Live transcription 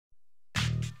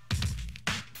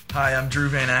Hi, I'm Drew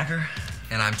Van Acker.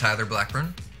 And I'm Tyler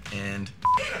Blackburn. And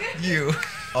you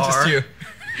are just you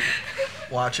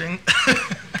watching.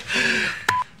 Hi,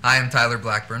 I'm Tyler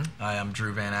Blackburn. Hi, I'm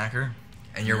Drew Van Acker.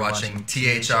 And you're watching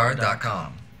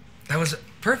THR.com. That was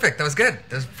perfect. That was good.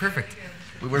 That was perfect.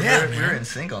 We were in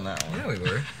sync on that one. Yeah, we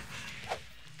were.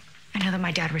 I know that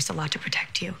my dad risked a lot to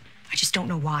protect you. I just don't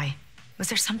know why. Was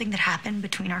there something that happened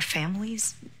between our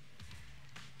families?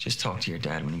 Just talk to your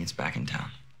dad when he gets back in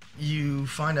town. You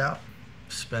find out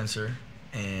Spencer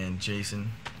and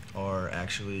Jason are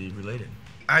actually related.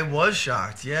 I was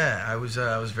shocked. Yeah, I was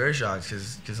very shocked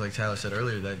because like Tyler said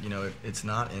earlier, that it's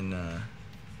not in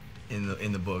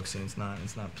the books, and it's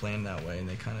not planned that way, and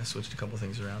they kind of switched a couple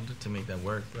things around to make that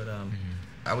work. But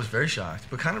I was very shocked,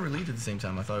 but kind of relieved at the same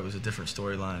time. I thought it was a different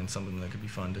storyline and something that could be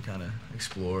fun to kind of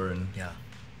explore and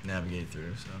navigate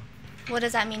through. So. What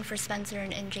does that mean for Spencer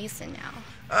and Jason now?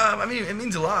 I mean, it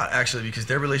means a lot, actually, because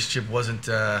their relationship wasn't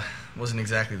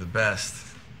exactly the best,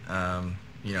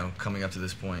 coming up to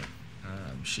this point.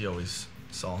 She always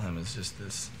saw him as just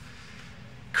this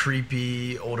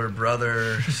creepy older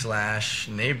brother /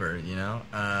 neighbor,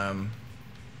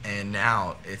 and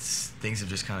now things have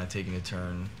just kind of taken a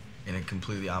turn in a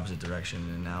completely opposite direction,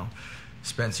 and now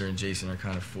Spencer and Jason are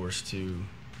kind of forced to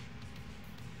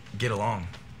get along,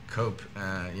 cope,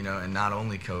 and not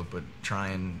only cope, but try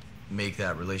and make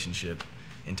that relationship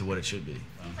into what it should be.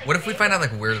 What if we find out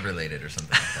like we're related or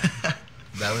something like that?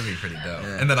 That would be pretty dope.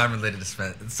 Yeah. And then I'm related to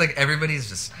Spencer. It's like everybody's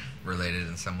just related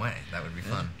in some way. That would be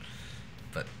fun,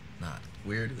 but not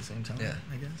Weird at the same time. Yeah.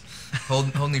 I guess.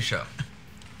 whole new show.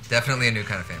 Definitely a new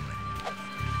kind of family.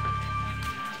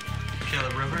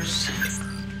 Caleb Rivers.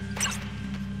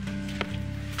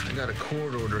 I got a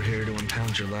court order here to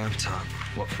impound your laptop.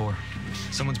 What for?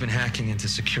 Someone's been hacking into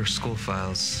secure school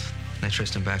files. And I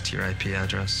traced them back to your IP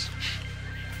address.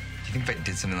 Do you think if I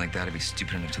did something like that, I'd be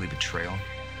stupid enough to leave a trail?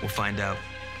 We'll find out.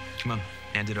 Come on,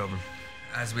 hand it over.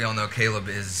 As we all know, Caleb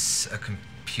is a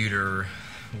computer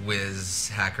whiz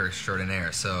hacker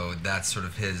extraordinaire, so that's sort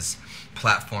of his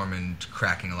platform in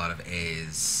cracking a lot of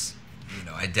A's,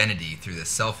 identity through this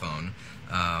cell phone.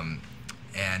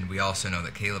 And we also know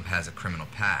that Caleb has a criminal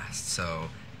past,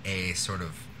 so A sort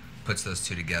of puts those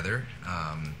two together.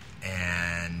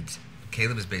 And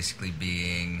Caleb is basically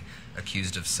being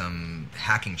accused of some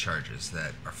hacking charges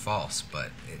that are false,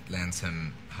 but it lands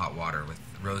him hot water with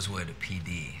Rosewood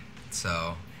PD.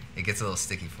 So it gets a little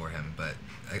sticky for him, but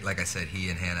like I said, he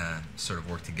and Hannah sort of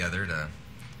work together to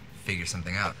figure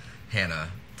something out. Hannah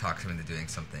talks him into doing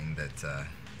something that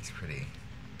is pretty...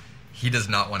 He does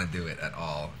not want to do it at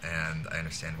all, and I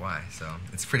understand why. So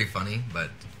it's pretty funny, but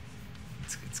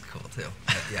it's cool too.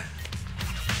 But yeah.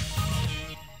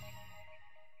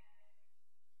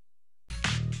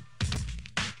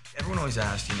 Everyone always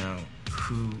asked,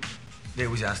 they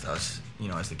always asked us,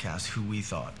 as the cast, who we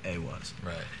thought A was.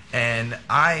 Right. And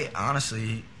I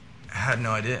honestly had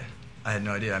no idea. I had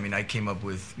no idea. I mean, I came up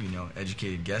with,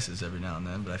 educated guesses every now and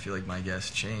then, but I feel like my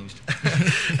guess changed.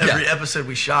 Every episode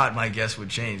we shot, my guess would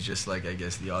change, just like I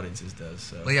guess the audience's does.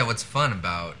 So. Well, yeah, what's fun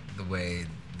about the way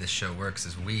this show works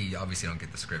is we obviously don't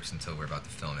get the scripts until we're about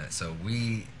to film it. So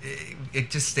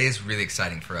it just stays really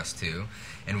exciting for us, too.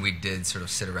 And we did sort of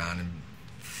sit around and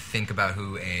think about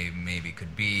who A maybe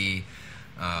could be.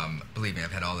 Believe me,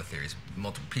 I've had all the theories.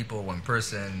 Multiple people, one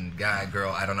person, guy,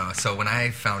 girl, I don't know. So when I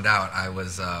found out, I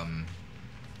was, I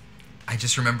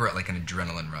just remember it like an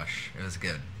adrenaline rush. It was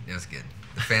good. It was good.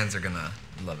 The fans are gonna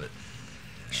love it.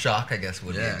 Shock, I guess,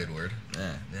 would be a good word.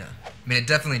 Yeah. Yeah. I mean, it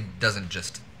definitely doesn't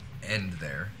just end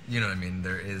there. You know what I mean?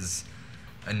 There is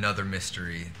another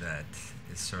mystery that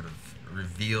is sort of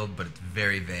revealed, but it's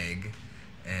very vague.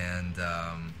 And,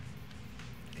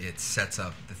 it sets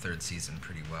up the third season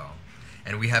pretty well.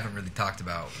 And we haven't really talked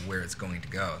about where it's going to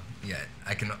go yet.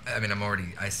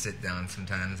 I sit down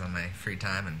sometimes on my free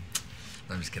time and,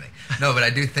 no, I'm just kidding. No, but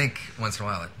I do think once in a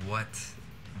while, like,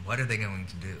 what are they going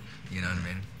to do? You know what I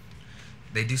mean?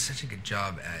 They do such a good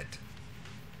job at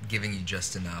giving you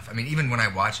just enough. I mean, even when I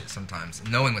watch it sometimes,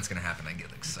 knowing what's going to happen, I get,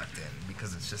 like, sucked in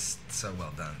because it's just so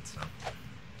well done, so.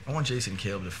 I want Jason and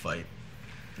Caleb to fight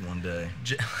one day.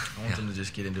 I want them to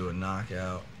just get into a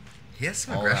knockout. He has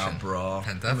some all-out aggression. brawl.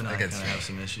 Pent Him up and I against kind of have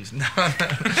some issues.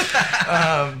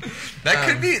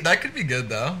 That could be good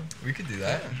though. We could do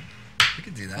that. Yeah. We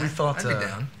could do that. We thought I'd be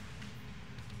down.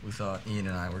 We thought Ian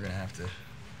and I were gonna have to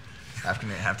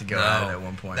go at it at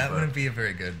one point. That wouldn't be a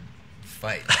very good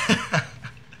fight.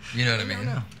 You know what I mean? I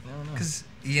don't know. Because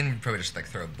Ian would probably just like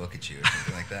throw a book at you or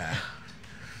something like that.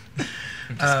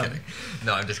 I'm just kidding.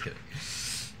 No, I'm just kidding.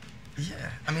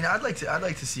 Yeah, I mean, I'd like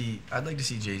to see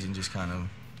Jason just kind of,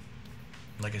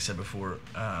 like I said before,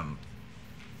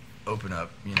 open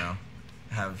up,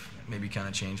 have maybe kind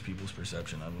of change people's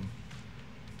perception of him.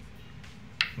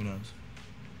 Who knows?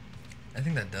 I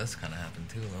think that does kind of happen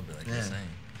too, a little bit, like you're saying.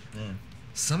 Yeah.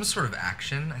 Some sort of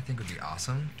action, I think, would be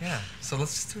awesome. Yeah. So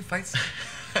let's just do a fight scene.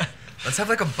 Let's have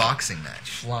like a boxing match.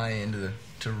 Fly into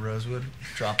Rosewood,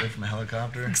 drop in from a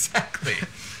helicopter. Exactly.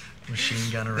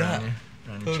 Machine gun around you,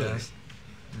 around your chest.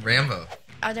 Rambo.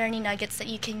 Are there any nuggets that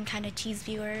you can kind of tease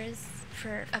viewers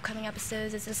for upcoming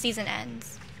episodes as the season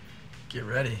ends? Get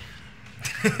ready.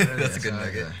 That's a good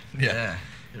nugget. Yeah.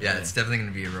 Yeah, it's definitely going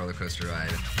to be a roller coaster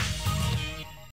ride.